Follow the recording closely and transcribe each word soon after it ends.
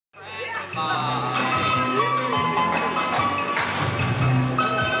Ride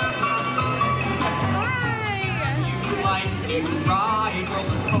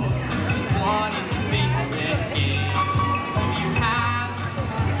roller coaster, this one is your favorite game. Do you have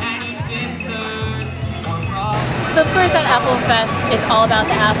any sisters or brothers? So of course at Apple Fest, it's all about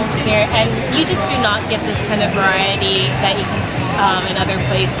the apples here, and you just do not get this kind of variety that you can in other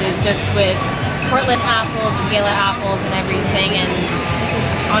places, just with Portland apples and Gala apples and everything. And this is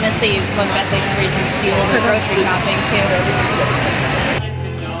honestly one of the best places where you can do a little bit of grocery shopping too.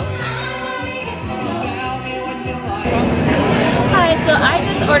 Hi, so I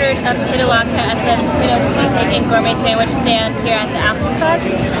just ordered a potato latke at the potato pancake and gourmet sandwich stand here at the Apple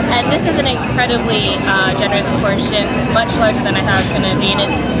Fest, and this is an incredibly generous portion, much larger than I thought it was going to be, and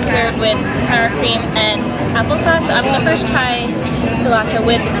it's served with sour cream and applesauce. So I'm going to first try the latke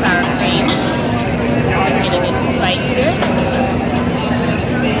with the sour cream. I'm going to get a good bite here.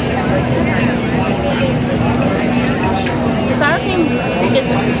 The sour cream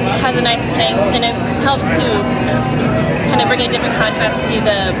has a nice tang, and it helps to kind of bring a different contrast to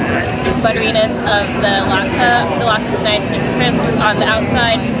the butteriness of the latke. The latke is nice and crisp on the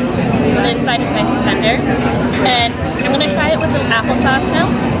outside, and the inside is nice and tender. And I'm going to try it with the applesauce now.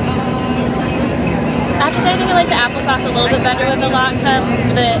 I have to say I think I like the applesauce a little bit better with the latke.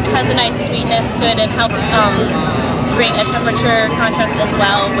 It has a nice sweetness to it and helps bring a temperature contrast as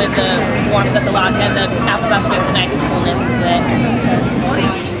well with the warmth of the latke. The applesauce brings a nice coolness to it.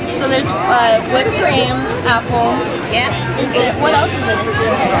 So there's whipped cream, apple. Yeah. What else is in it?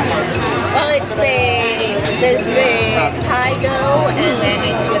 Well, there's the pie dough, and then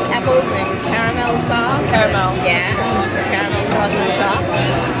it's with apples and caramel sauce. Caramel. Yeah, it's the caramel sauce on top.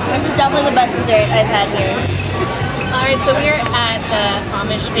 This is definitely the best dessert I've had here. Alright, so we're at the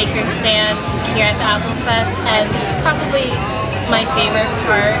Amish baker stand here at the Apple Fest, and this is probably my favorite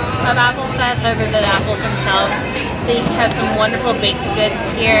part of Apple Fest other than the apples themselves. They have some wonderful baked goods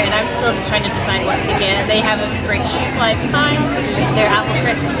here, and I'm still just trying to decide what to get. They have a great shelf lifetime. Their apple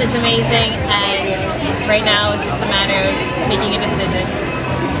crisp is amazing, and right now it's just a matter of making a decision.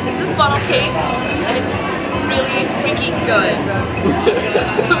 This is funnel cake, and it's really freaking good.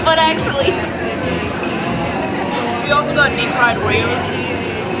 But actually, we also got deep fried Oreos.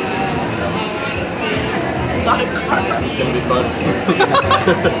 A lot of carbs. It's gonna be fun.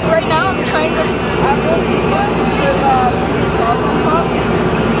 Right now I'm trying this apple pizza with creamy sauce on top.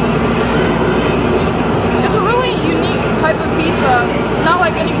 It's a really unique type of pizza, not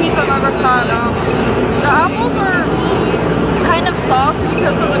like any pizza I've ever had. The apples are kind of soft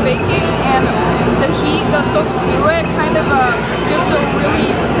because of the baking, and the heat that soaks through it kind of gives it a really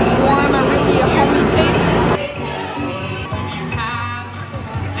warm and really homey taste.